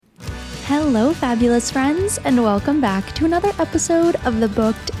Hello, fabulous friends, and welcome back to another episode of the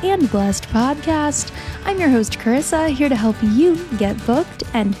Booked and Blessed podcast. I'm your host, Carissa, here to help you get booked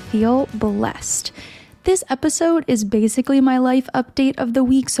and feel blessed. This episode is basically my life update of the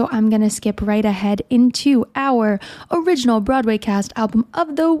week, so I'm going to skip right ahead into our original Broadway cast album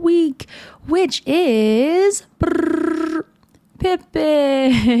of the week, which is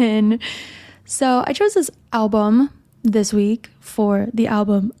Pippin. So I chose this album this week for the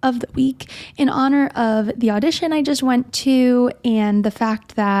album of the week in honor of the audition I just went to and the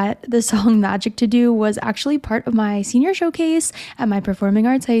fact that the song Magic to Do was actually part of my senior showcase at my performing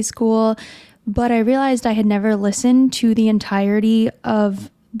arts high school, but I realized I had never listened to the entirety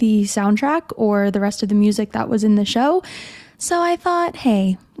of the soundtrack or the rest of the music that was in the show. So I thought,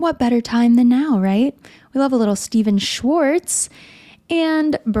 hey, what better time than now, right? We love a little Stephen Schwartz.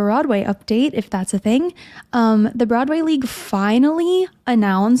 And Broadway update, if that's a thing. The Broadway League finally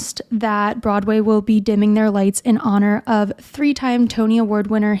announced that Broadway will be dimming their lights in honor of three-time Tony Award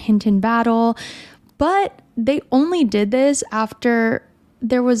winner Hinton Battle. But they only did this after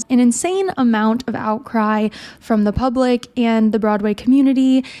there was an insane amount of outcry from the public and the Broadway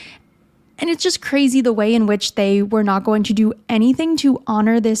community. And it's just crazy the way in which they were not going to do anything to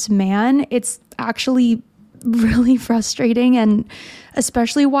honor this man. It's actually really frustrating and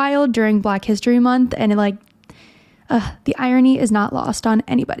especially wild during Black History Month, and the irony is not lost on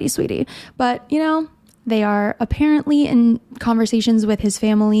anybody, sweetie. But you know, they are apparently in conversations with his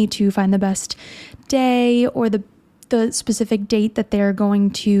family to find the best day or the specific date that they're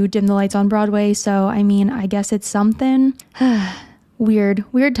going to dim the lights on Broadway. So I mean, I guess it's something. Weird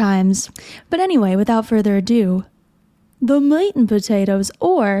times. But anyway, without further ado, the meat and potatoes,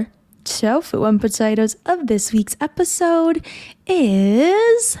 or tofu and potatoes, of this week's episode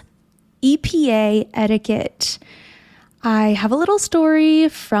is EPA etiquette. I have a little story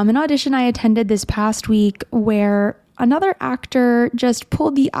from an audition I attended this past week where another actor just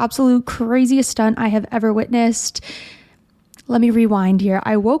pulled the absolute craziest stunt I have ever witnessed. Let me rewind here.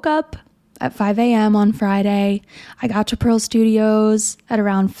 I woke up at 5 a.m. on Friday. I got to Pearl Studios at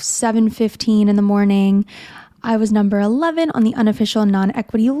around 7:15 in the morning. I was number 11 on the unofficial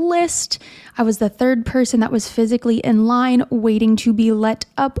non-equity list. I was the third person that was physically in line waiting to be let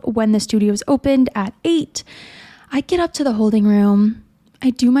up when the studios opened at 8. I get up to the holding room.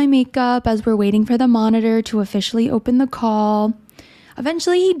 I do my makeup as we're waiting for the monitor to officially open the call.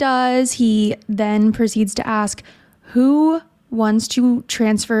 Eventually he does. He then proceeds to ask who wants to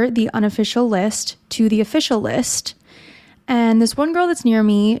transfer the unofficial list to the official list. And this one girl that's near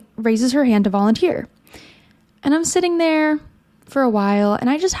me raises her hand to volunteer. And I'm sitting there for a while and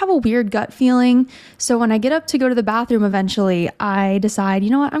I just have a weird gut feeling. So when I get up to go to the bathroom eventually, I decide, you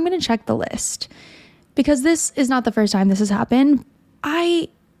know what, I'm going to check the list. Because this is not the first time this has happened. I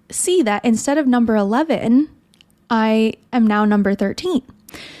see that instead of number 11, I am now number 13.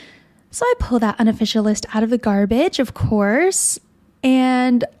 So I pull that unofficial list out of the garbage, of course,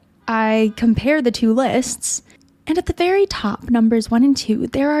 and I compare the two lists. And at the very top, numbers 1 and 2,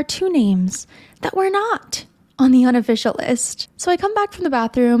 there are two names that were not on the unofficial list. So I come back from the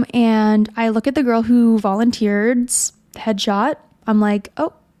bathroom and I look at the girl who volunteered's headshot. I'm like,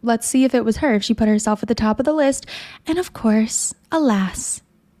 oh, let's see if it was her, if she put herself at the top of the list. And of course, alas,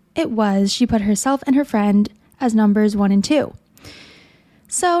 it was. She put herself and her friend as numbers 1 and 2.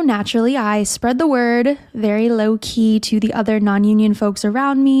 So naturally, I spread the word very low key to the other non-union folks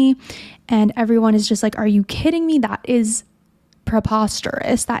around me. And everyone is just like, are you kidding me? That is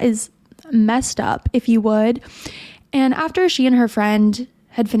preposterous. That is messed up, if you would. And after she and her friend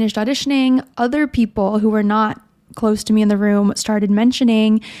had finished auditioning, other people who were not close to me in the room started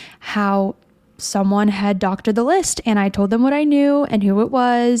mentioning how someone had doctored the list, and I told them what I knew and who it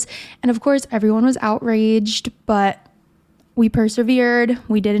was. And of course, everyone was outraged, but we persevered.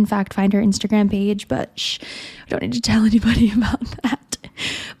 We did in fact find her Instagram page, but I don't need to tell anybody about that.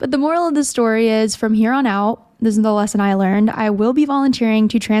 But the moral of the story is, from here on out, this is the lesson I learned, I will be volunteering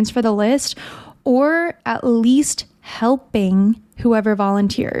to transfer the list, or at least helping whoever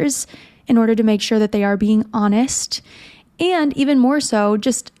volunteers in order to make sure that they are being honest. And even more so,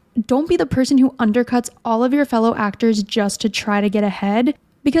 just don't be the person who undercuts all of your fellow actors just to try to get ahead.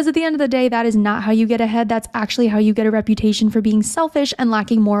 Because at the end of the day, that is not how you get ahead. That's actually how you get a reputation for being selfish and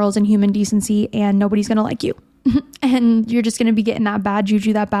lacking morals and human decency, and nobody's going to like you. And you're just going to be getting that bad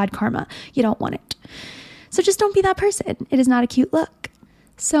juju, that bad karma. You don't want it. So just don't be that person. It is not a cute look.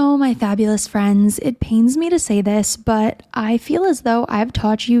 So my fabulous friends, it pains me to say this, but I feel as though I've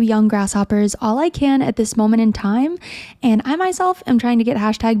taught you young grasshoppers all I can at this moment in time. And I myself am trying to get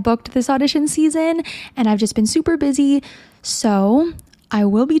 #booked this audition season, and I've just been super busy. So I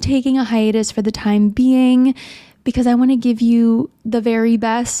will be taking a hiatus for the time being because I want to give you the very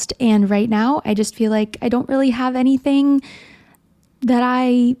best. And right now, I just feel like I don't really have anything that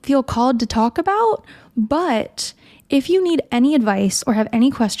I feel called to talk about. But if you need any advice or have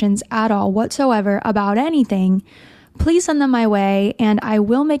any questions at all whatsoever about anything, please send them my way and I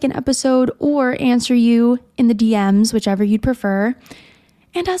will make an episode or answer you in the DMs, whichever you'd prefer.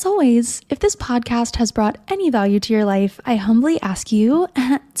 And as always, if this podcast has brought any value to your life, I humbly ask you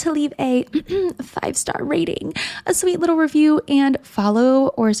to leave a 5-star rating, a sweet little review, and follow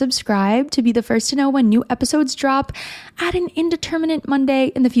or subscribe to be the first to know when new episodes drop at an indeterminate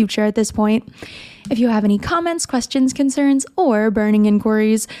Monday in the future at this point. If you have any comments, questions, concerns, or burning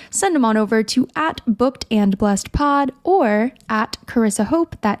inquiries, send them on over to @bookedandblessedpod or @Carissa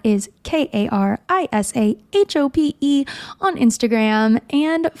Hope, that is KARISAHOPE on Instagram,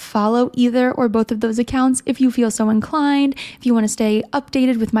 and follow either or both of those accounts if you feel so inclined. If you want to stay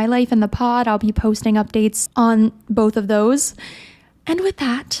updated with my life and the pod, I'll be posting updates on both of those. And with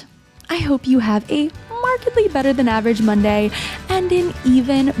that, I hope you have a markedly better than average Monday and an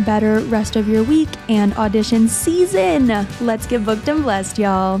even better rest of your week and audition season. Let's get booked and blessed,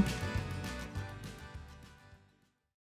 y'all.